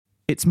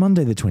It's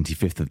Monday the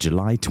 25th of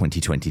July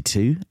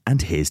 2022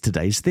 and here's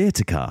today's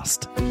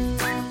Theatrecast.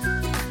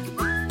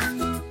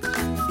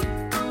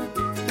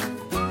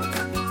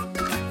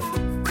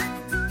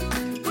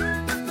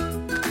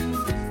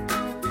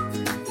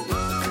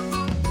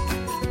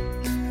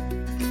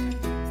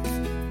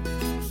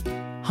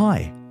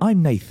 Hi,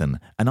 I'm Nathan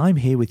and I'm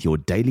here with your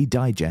daily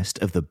digest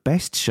of the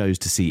best shows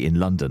to see in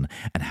London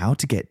and how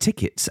to get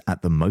tickets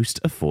at the most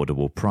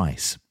affordable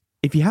price.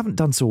 If you haven't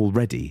done so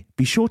already,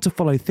 be sure to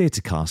follow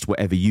Theatrecast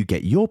wherever you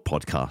get your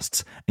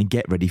podcasts and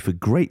get ready for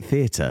great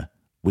theatre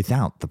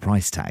without the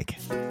price tag.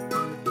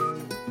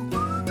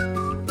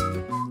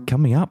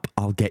 Coming up,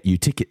 I'll get you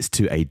tickets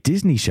to a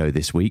Disney show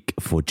this week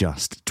for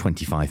just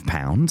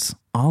 £25.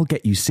 I'll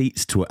get you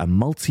seats to a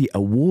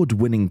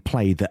multi-award-winning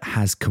play that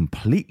has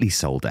completely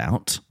sold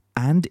out.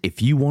 And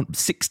if you want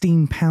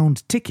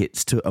 £16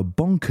 tickets to a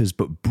bonkers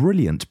but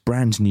brilliant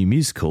brand new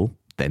musical,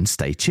 then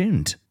stay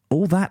tuned.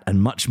 All that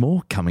and much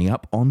more coming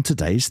up on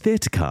today's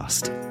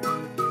Theatrecast.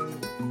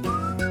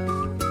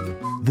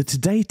 The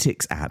Today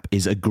Tix app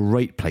is a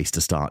great place to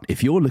start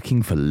if you're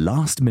looking for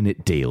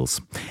last-minute deals.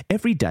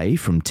 Every day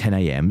from 10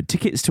 a.m,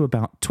 tickets to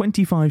about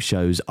 25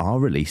 shows are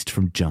released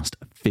from just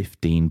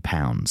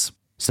 £15.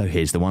 So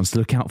here's the ones to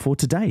look out for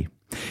today.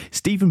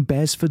 Stephen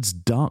Beresford's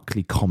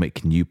darkly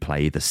comic new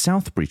play The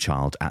Southbury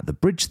Child at the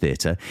Bridge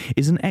Theatre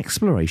is an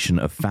exploration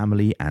of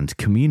family and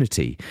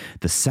community,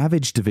 the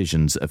savage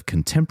divisions of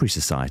contemporary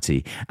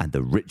society and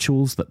the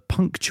rituals that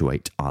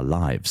punctuate our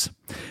lives.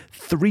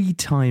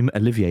 Three-time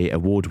Olivier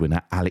Award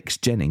winner Alex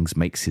Jennings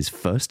makes his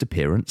first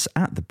appearance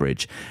at the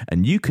Bridge,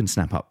 and you can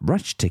snap up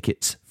rush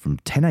tickets from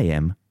 10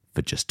 a.m.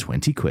 for just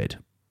 £20.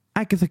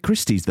 Agatha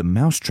Christie's The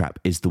Mousetrap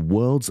is the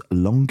world's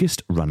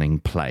longest-running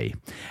play,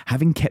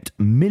 having kept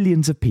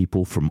millions of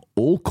people from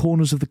all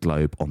corners of the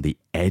globe on the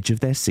edge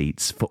of their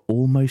seats for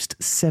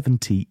almost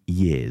 70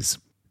 years.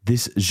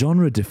 This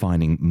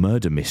genre-defining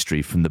murder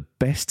mystery from the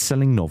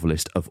best-selling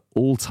novelist of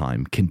all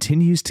time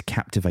continues to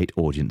captivate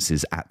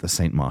audiences at the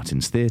St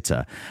Martin's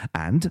Theatre,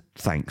 and,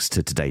 thanks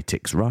to Today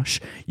Tix Rush,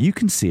 you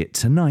can see it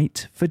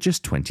tonight for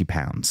just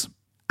 £20.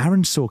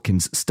 Aaron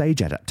Sorkin's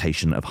stage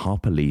adaptation of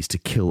Harper Lee's To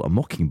Kill a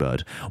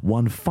Mockingbird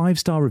won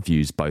 5-star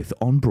reviews both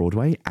on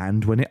Broadway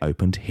and when it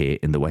opened here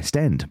in the West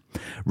End.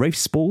 Rafe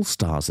Spall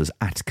stars as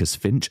Atticus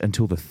Finch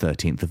until the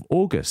 13th of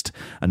August,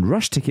 and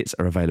rush tickets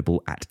are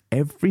available at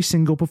every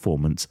single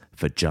performance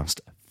for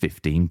just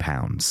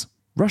 £15.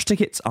 Rush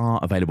tickets are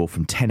available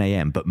from 10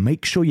 a.m, but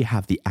make sure you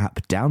have the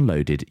app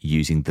downloaded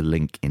using the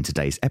link in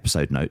today's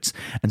episode notes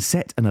and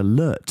set an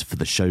alert for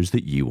the shows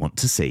that you want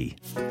to see.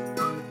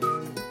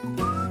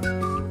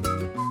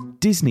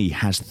 Disney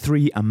has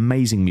 3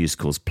 amazing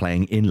musicals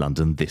playing in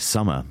London this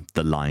summer: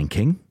 The Lion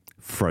King,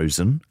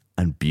 Frozen,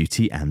 and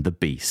Beauty and the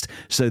Beast.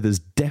 So there's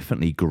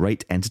definitely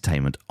great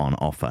entertainment on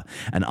offer,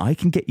 and I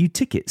can get you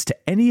tickets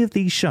to any of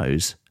these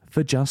shows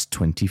for just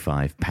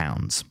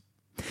 £25.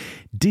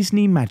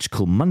 Disney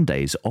Magical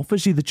Mondays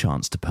offers you the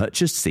chance to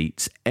purchase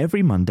seats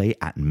every Monday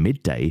at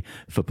midday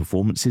for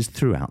performances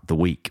throughout the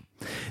week.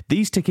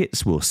 These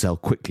tickets will sell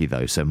quickly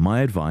though, so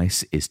my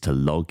advice is to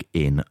log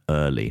in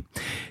early.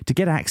 To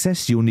get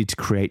access, you'll need to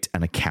create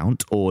an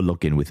account or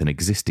log in with an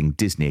existing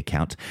Disney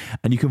account,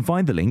 and you can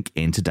find the link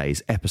in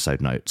today's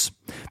episode notes.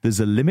 There's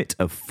a limit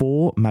of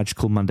 4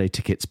 Magical Monday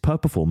tickets per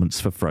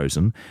performance for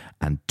Frozen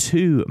and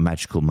 2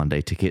 Magical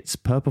Monday tickets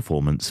per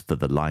performance for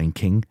The Lion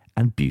King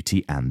and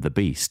Beauty and the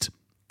Beast.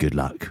 Good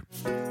luck.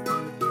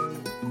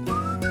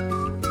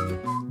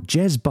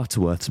 Jez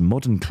Butterworth's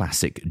modern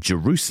classic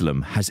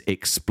Jerusalem has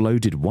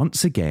exploded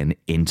once again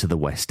into the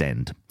West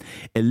End.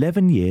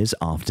 11 years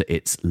after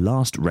its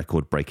last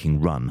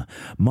record-breaking run,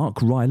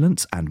 Mark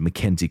Rylance and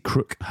Mackenzie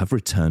Crook have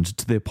returned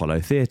to the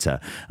Apollo Theatre,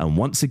 and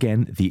once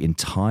again the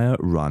entire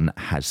run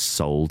has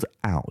sold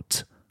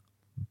out.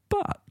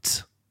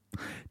 But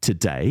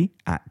today,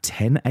 at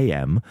 10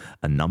 a.m,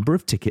 a number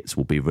of tickets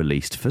will be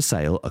released for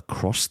sale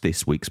across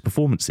this week's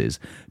performances.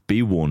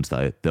 Be warned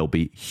though, there'll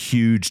be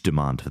huge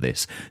demand for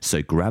this,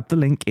 so grab the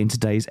link in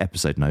today's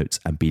episode notes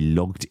and be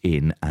logged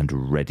in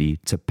and ready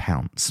to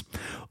pounce.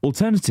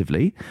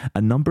 Alternatively,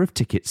 a number of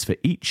tickets for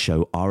each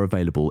show are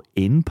available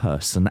in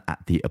person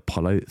at the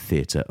Apollo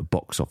Theatre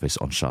box office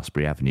on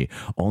Shaftesbury Avenue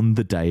on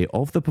the day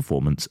of the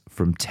performance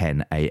from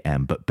 10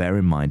 a.m, but bear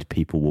in mind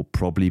people will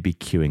probably be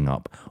queuing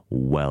up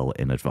well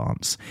in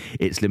advance.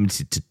 It's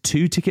limited to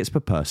 2 tickets per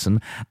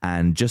person,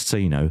 and just so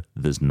you know,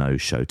 there's no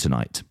show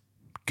tonight.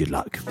 Good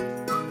luck.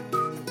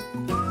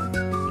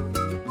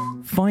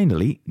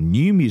 Finally,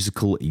 new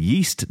musical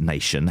Yeast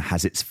Nation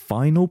has its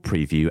final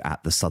preview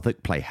at the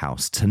Southwark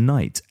Playhouse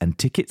tonight, and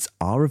tickets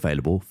are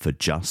available for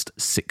just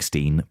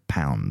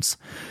 £16.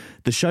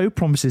 The show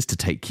promises to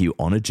take you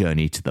on a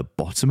journey to the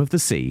bottom of the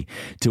sea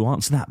to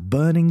answer that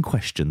burning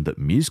question that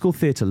musical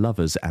theatre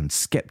lovers and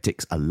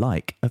skeptics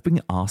alike have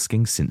been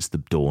asking since the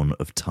dawn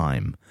of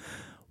time.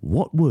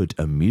 What would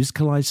a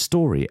musicalised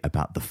story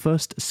about the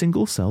first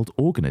single-celled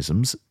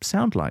organisms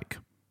sound like?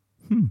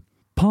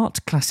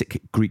 Part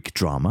classic Greek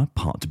drama,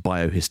 part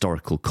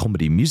biohistorical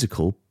comedy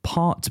musical,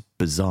 part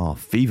bizarre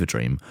fever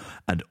dream,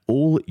 and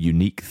all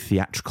unique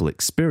theatrical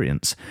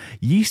experience,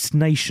 Yeast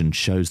Nation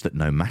shows that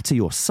no matter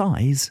your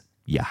size,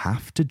 you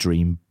have to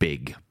dream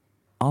big.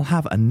 I'll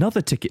have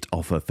another ticket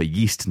offer for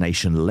Yeast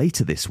Nation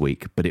later this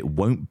week, but it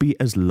won't be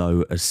as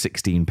low as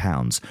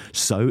 £16.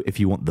 So if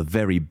you want the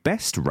very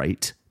best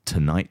rate,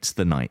 tonight's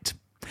the night.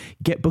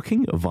 Get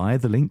booking via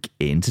the link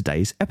in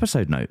today's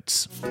episode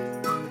notes.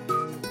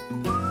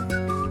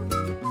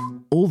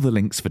 All the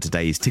links for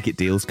today's ticket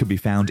deals can be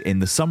found in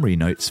the summary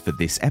notes for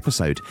this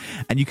episode,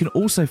 and you can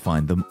also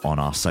find them on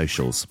our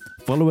socials.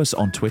 Follow us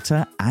on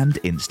Twitter and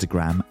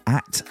Instagram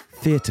at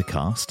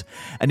Theatrecast,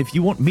 and if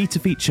you want me to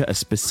feature a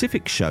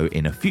specific show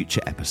in a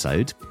future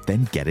episode,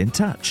 then get in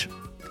touch.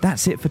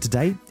 That's it for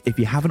today. If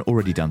you haven't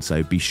already done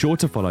so, be sure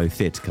to follow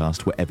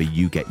Theatrecast wherever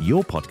you get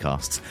your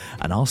podcasts,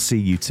 and I'll see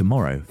you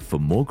tomorrow for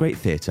more great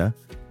theatre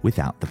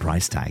without the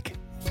price tag.